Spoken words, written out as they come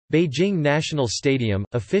Beijing National Stadium,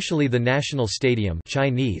 officially the National Stadium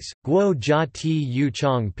Chinese, Guojia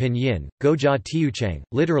Tiuchang Pinyin, Guojia Tiuchang,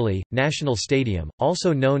 literally, National Stadium,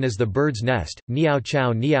 also known as the Bird's Nest,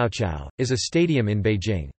 Niaochao, is a stadium in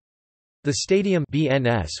Beijing. The stadium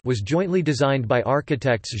 (BNS) was jointly designed by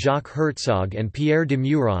architects Jacques Herzog and Pierre de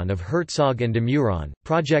Meuron of Herzog & de Meuron,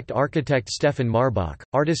 project architect Stefan Marbach,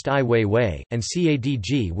 artist Ai Weiwei, and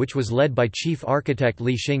CADG, which was led by chief architect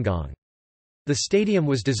Li Xingong. The stadium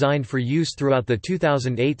was designed for use throughout the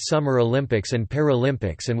 2008 Summer Olympics and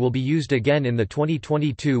Paralympics and will be used again in the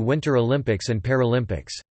 2022 Winter Olympics and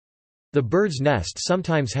Paralympics. The Bird's Nest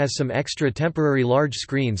sometimes has some extra temporary large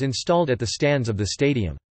screens installed at the stands of the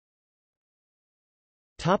stadium.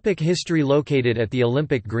 History. Located at the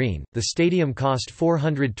Olympic Green, the stadium cost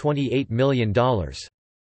 $428 million.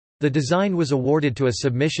 The design was awarded to a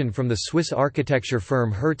submission from the Swiss architecture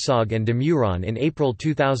firm Herzog & de Meuron in April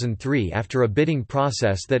 2003 after a bidding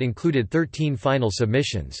process that included 13 final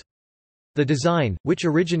submissions. The design, which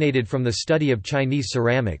originated from the study of Chinese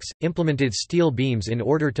ceramics, implemented steel beams in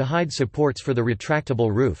order to hide supports for the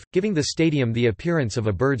retractable roof, giving the stadium the appearance of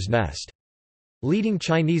a bird's nest. Leading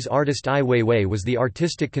Chinese artist Ai Weiwei was the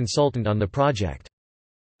artistic consultant on the project.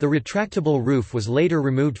 The retractable roof was later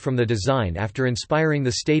removed from the design after inspiring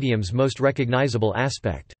the stadium's most recognizable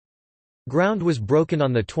aspect. Ground was broken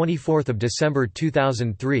on 24 December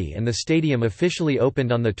 2003 and the stadium officially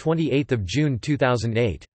opened on 28 June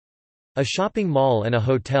 2008. A shopping mall and a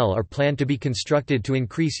hotel are planned to be constructed to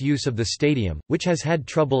increase use of the stadium, which has had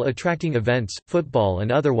trouble attracting events, football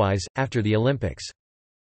and otherwise, after the Olympics.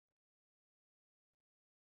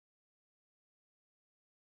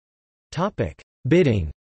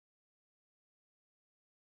 Bidding.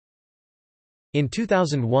 In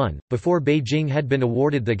 2001, before Beijing had been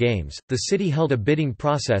awarded the Games, the city held a bidding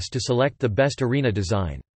process to select the best arena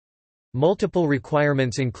design. Multiple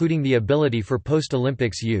requirements including the ability for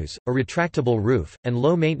post-Olympics use, a retractable roof, and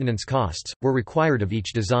low maintenance costs, were required of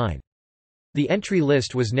each design. The entry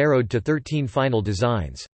list was narrowed to 13 final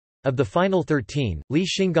designs. Of the final 13, Li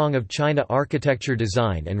Xingong of China Architecture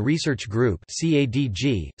Design and Research Group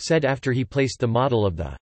 (CADG) said after he placed the model of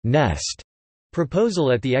the Nest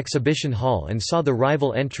proposal at the exhibition hall and saw the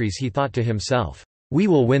rival entries he thought to himself, "We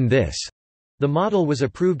will win this." The model was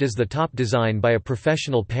approved as the top design by a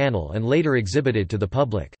professional panel and later exhibited to the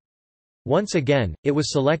public. Once again, it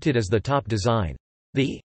was selected as the top design.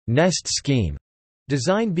 The Nest scheme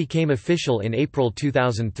design became official in April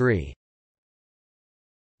 2003.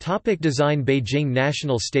 Design. Beijing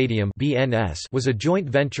National Stadium (BNS) was a joint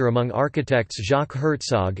venture among architects Jacques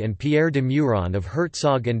Herzog and Pierre de Meuron of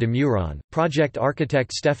Herzog & de Meuron, project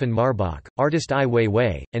architect Stefan Marbach, artist Ai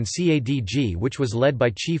Weiwei, and CADG, which was led by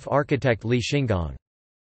chief architect Li Xingong.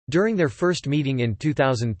 During their first meeting in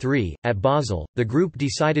 2003, at Basel, the group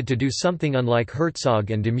decided to do something unlike Herzog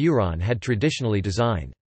and de Meuron had traditionally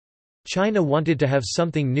designed. China wanted to have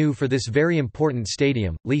something new for this very important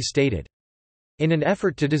stadium, Li stated. In an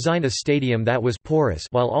effort to design a stadium that was porous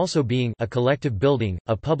while also being a collective building,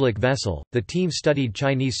 a public vessel, the team studied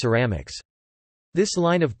Chinese ceramics. This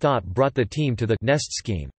line of thought brought the team to the Nest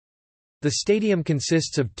scheme. The stadium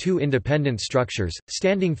consists of two independent structures,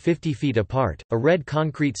 standing 50 feet apart, a red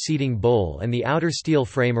concrete seating bowl and the outer steel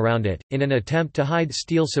frame around it, in an attempt to hide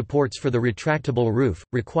steel supports for the retractable roof,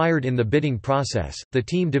 required in the bidding process. The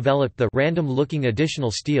team developed the random-looking additional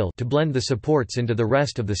steel to blend the supports into the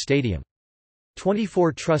rest of the stadium.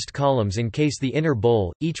 24 trussed columns encase the inner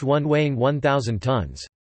bowl, each one weighing 1,000 tons.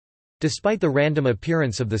 Despite the random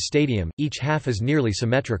appearance of the stadium, each half is nearly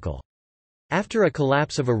symmetrical. After a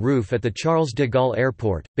collapse of a roof at the Charles de Gaulle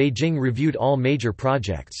Airport, Beijing reviewed all major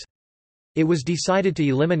projects. It was decided to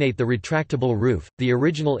eliminate the retractable roof, the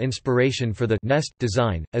original inspiration for the Nest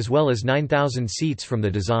design, as well as 9,000 seats from the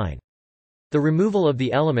design. The removal of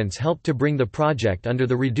the elements helped to bring the project under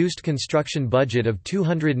the reduced construction budget of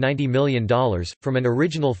 $290 million, from an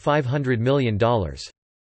original $500 million.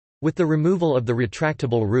 With the removal of the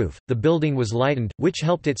retractable roof, the building was lightened, which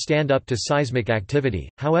helped it stand up to seismic activity.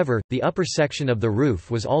 However, the upper section of the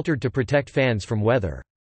roof was altered to protect fans from weather.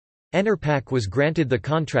 Enerpac was granted the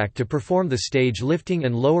contract to perform the stage lifting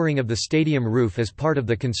and lowering of the stadium roof as part of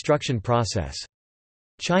the construction process.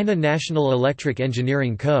 China National Electric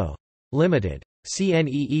Engineering Co. Limited,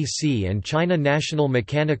 CNEEC, and China National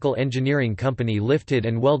Mechanical Engineering Company lifted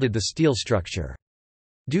and welded the steel structure.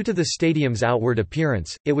 Due to the stadium's outward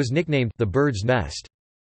appearance, it was nicknamed the Bird's Nest.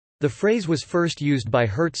 The phrase was first used by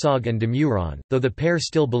Herzog and de Meuron, though the pair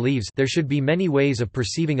still believes there should be many ways of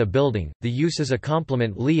perceiving a building. The use is a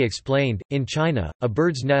compliment. Li explained, "In China, a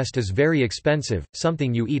bird's nest is very expensive,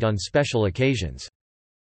 something you eat on special occasions."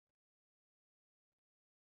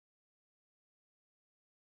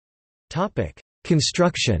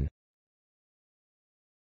 Construction.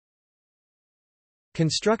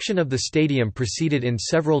 Construction of the stadium proceeded in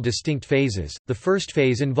several distinct phases, the first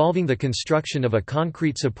phase involving the construction of a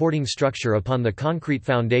concrete supporting structure upon the concrete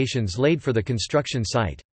foundations laid for the construction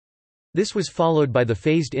site. This was followed by the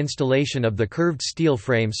phased installation of the curved steel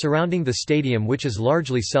frame surrounding the stadium, which is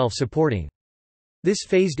largely self-supporting. This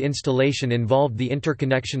phased installation involved the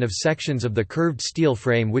interconnection of sections of the curved steel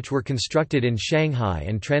frame which were constructed in Shanghai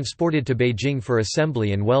and transported to Beijing for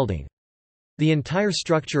assembly and welding. The entire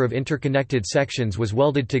structure of interconnected sections was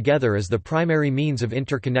welded together as the primary means of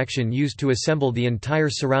interconnection used to assemble the entire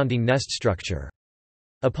surrounding nest structure.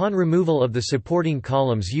 Upon removal of the supporting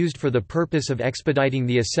columns used for the purpose of expediting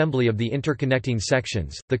the assembly of the interconnecting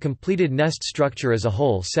sections, the completed nest structure as a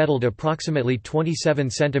whole settled approximately 27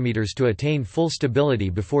 cm to attain full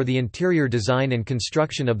stability before the interior design and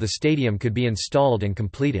construction of the stadium could be installed and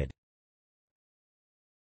completed.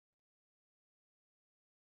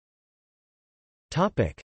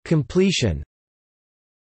 Completion.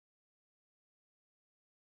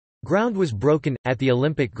 Ground was broken, at the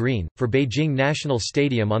Olympic Green, for Beijing National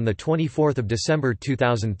Stadium on 24 December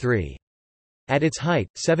 2003. At its height,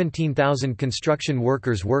 17,000 construction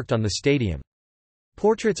workers worked on the stadium.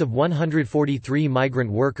 Portraits of 143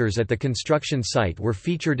 migrant workers at the construction site were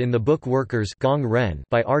featured in the book Workers Gong Ren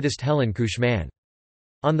by artist Helen Cushman.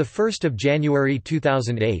 On 1 January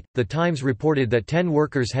 2008, The Times reported that 10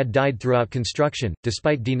 workers had died throughout construction,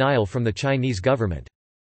 despite denial from the Chinese government.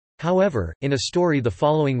 However, in a story the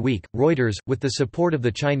following week, Reuters, with the support of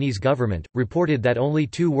the Chinese government, reported that only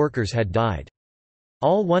 2 workers had died.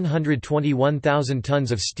 All 121,000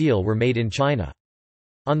 tons of steel were made in China.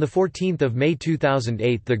 On 14 May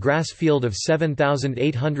 2008 the grass field of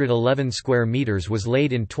 7,811 square meters was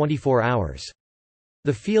laid in 24 hours.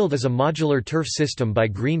 The field is a modular turf system by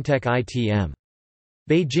Greentech ITM.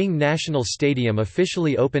 Beijing National Stadium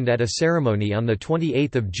officially opened at a ceremony on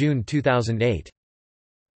 28 June 2008.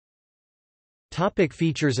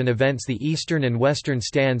 Features and events. The eastern and western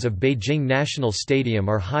stands of Beijing National Stadium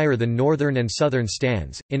are higher than northern and southern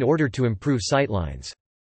stands, in order to improve sightlines.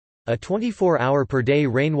 A 24-hour-per-day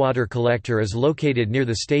rainwater collector is located near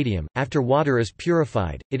the stadium. After water is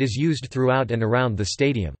purified, it is used throughout and around the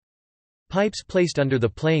stadium. Pipes placed under the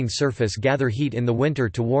playing surface gather heat in the winter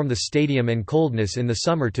to warm the stadium and coldness in the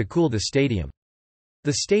summer to cool the stadium.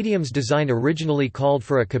 The stadium's design originally called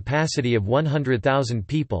for a capacity of 100,000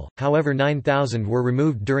 people, however 9,000 were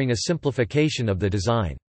removed during a simplification of the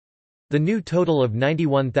design. The new total of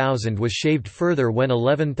 91,000 was shaved further when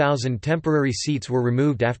 11,000 temporary seats were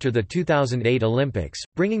removed after the 2008 Olympics,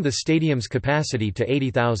 bringing the stadium's capacity to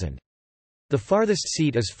 80,000. The farthest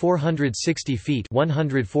seat is 460 feet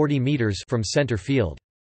 (140 meters) from center field.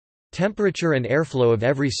 Temperature and airflow of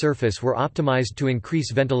every surface were optimized to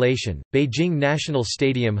increase ventilation. Beijing National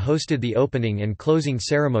Stadium hosted the opening and closing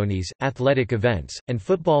ceremonies, athletic events, and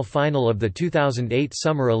football final of the 2008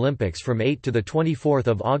 Summer Olympics from 8 to 24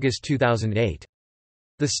 August 2008.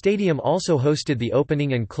 The stadium also hosted the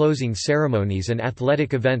opening and closing ceremonies and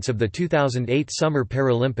athletic events of the 2008 Summer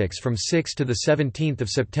Paralympics from 6 to 17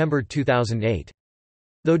 September 2008.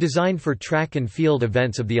 Though designed for track and field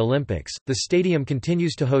events of the Olympics, the stadium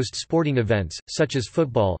continues to host sporting events, such as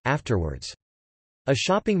football, afterwards. A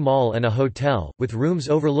shopping mall and a hotel, with rooms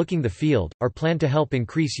overlooking the field, are planned to help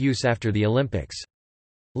increase use after the Olympics.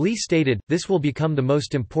 Li stated, "This will become the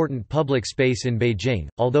most important public space in Beijing."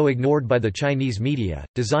 Although ignored by the Chinese media,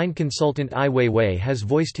 design consultant Ai Weiwei has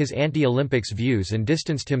voiced his anti-Olympics views and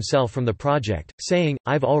distanced himself from the project, saying,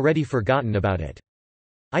 "I've already forgotten about it.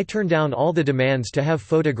 I turn down all the demands to have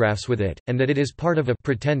photographs with it, and that it is part of a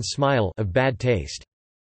pretend smile of bad taste."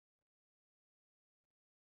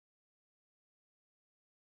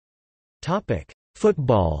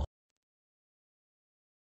 Football.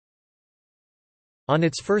 On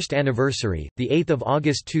its first anniversary, 8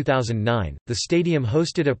 August 2009, the stadium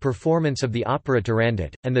hosted a performance of the opera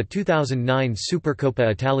Turandot, and the 2009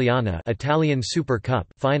 Supercoppa Italiana Italian Super Cup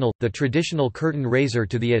final, the traditional curtain raiser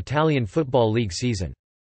to the Italian Football League season.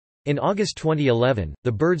 In August 2011,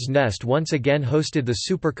 the Bird's Nest once again hosted the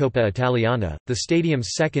Supercoppa Italiana, the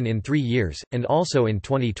stadium's second in 3 years, and also in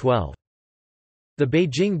 2012. The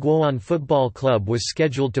Beijing Guoan Football Club was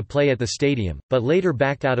scheduled to play at the stadium, but later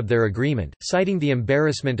backed out of their agreement, citing the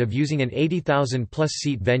embarrassment of using an 80,000-plus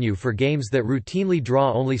seat venue for games that routinely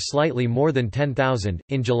draw only slightly more than 10,000.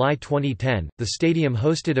 In July 2010, the stadium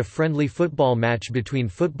hosted a friendly football match between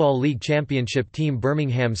Football League Championship team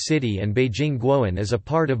Birmingham City and Beijing Guoan as a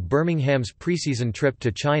part of Birmingham's preseason trip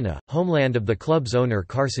to China, homeland of the club's owner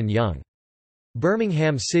Carson Young.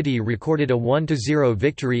 Birmingham City recorded a 1-0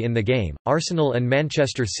 victory in the game. Arsenal and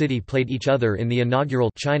Manchester City played each other in the inaugural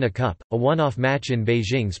China Cup, a one-off match in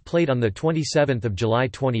Beijing's played on 27 July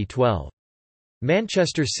 2012.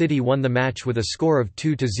 Manchester City won the match with a score of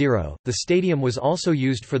 2-0. The stadium was also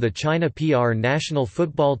used for the China PR national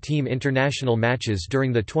football team international matches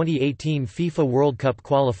during the 2018 FIFA World Cup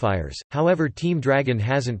qualifiers, however Team Dragon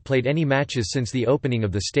hasn't played any matches since the opening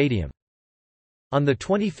of the stadium. On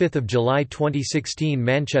 25 July 2016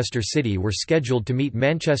 Manchester City were scheduled to meet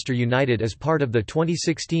Manchester United as part of the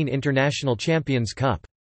 2016 International Champions Cup.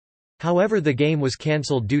 However, the game was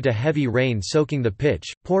cancelled due to heavy rain soaking the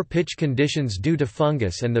pitch, poor pitch conditions due to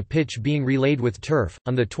fungus and the pitch being relayed with turf.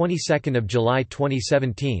 On the 22nd of July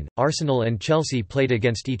 2017, Arsenal and Chelsea played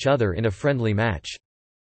against each other in a friendly match.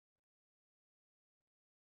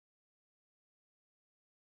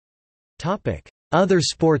 Topic: Other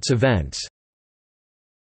sports events.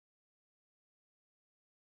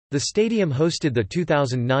 The stadium hosted the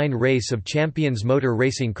 2009 Race of Champions Motor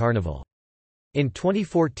Racing Carnival. In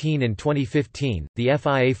 2014 and 2015, the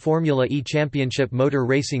FIA Formula E Championship Motor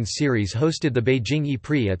Racing Series hosted the Beijing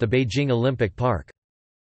E-Prix at the Beijing Olympic Park.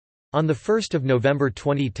 On 1 November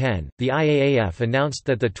 2010, the IAAF announced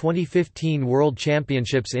that the 2015 World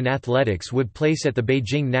Championships in Athletics would place at the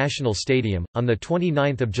Beijing National Stadium. On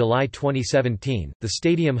 29 July 2017, the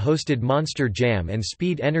stadium hosted Monster Jam and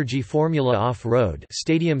Speed Energy Formula Off-Road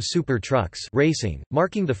Stadium Super Trucks racing,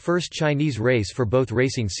 marking the first Chinese race for both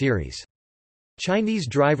racing series. Chinese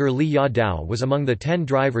driver Li Yadao was among the 10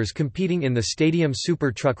 drivers competing in the Stadium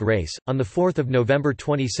Super Truck race. On 4 November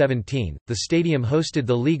 2017, the stadium hosted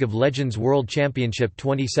the League of Legends World Championship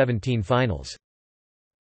 2017 finals.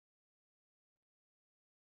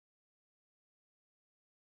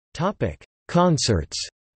 Concerts.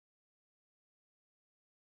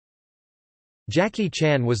 Jackie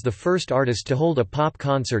Chan was the first artist to hold a pop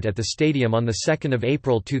concert at the stadium on 2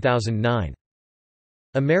 April 2009.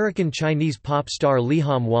 American Chinese pop star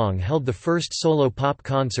Liham Wang held the first solo pop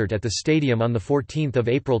concert at the stadium on 14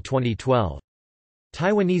 April 2012.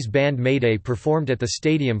 Taiwanese band Mayday performed at the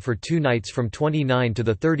stadium for 2 nights from 29 to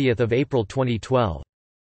 30 April 2012.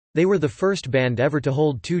 They were the first band ever to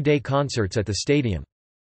hold 2-day concerts at the stadium.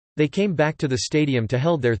 They came back to the stadium to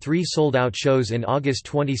hold their 3 sold-out shows in August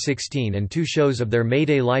 2016 and 2 shows of their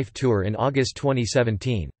Mayday Life tour in August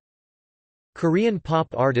 2017. Korean pop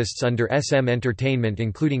artists under SM Entertainment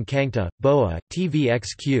including Kangta, BoA,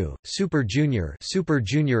 TVXQ, Super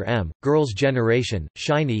Junior M, Girls' Generation,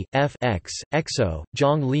 SHINee, FX, EXO,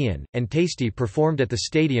 Zhang Lian, and Tasty performed at the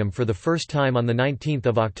stadium for the first time on 19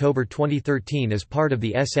 October 2013 as part of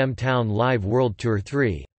the SM Town Live World Tour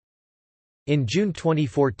 3. In June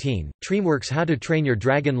 2014, DreamWorks' How to Train Your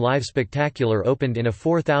Dragon Live Spectacular opened in a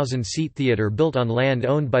 4,000-seat theater built on land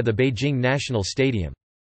owned by the Beijing National Stadium.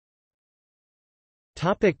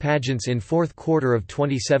 Pageants. In fourth quarter of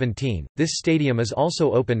 2017, this stadium is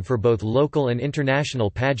also open for both local and international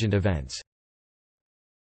pageant events.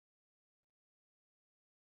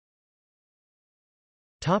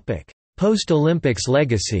 Post-Olympics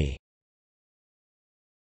legacy.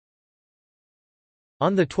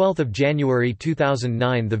 On 12 January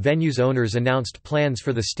 2009, the venue's owners announced plans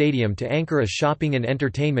for the stadium to anchor a shopping and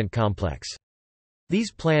entertainment complex.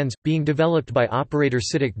 These plans, being developed by operator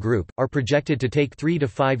CITIC Group, are projected to take 3 to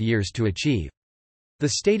 5 years to achieve. The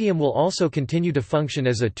stadium will also continue to function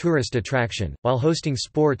as a tourist attraction, while hosting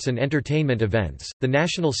sports and entertainment events. The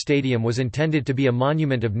National Stadium was intended to be a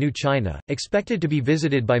monument of New China, expected to be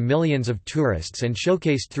visited by millions of tourists and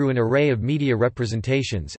showcased through an array of media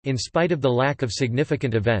representations. In spite of the lack of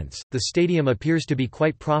significant events, the stadium appears to be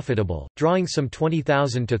quite profitable, drawing some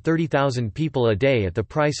 20,000 to 30,000 people a day at the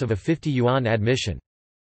price of a 50 yuan admission.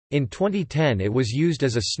 In 2010, it was used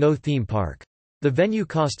as a snow theme park. The venue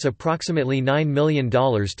costs approximately $9 million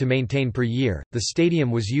to maintain per year. The stadium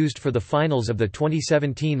was used for the finals of the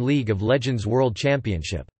 2017 League of Legends World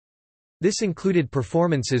Championship. This included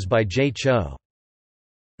performances by Jay Chou.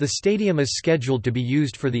 The stadium is scheduled to be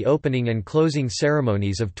used for the opening and closing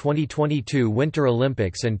ceremonies of 2022 Winter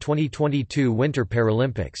Olympics and 2022 Winter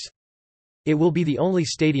Paralympics. It will be the only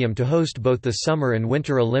stadium to host both the Summer and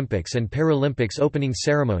Winter Olympics and Paralympics opening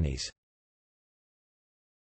ceremonies.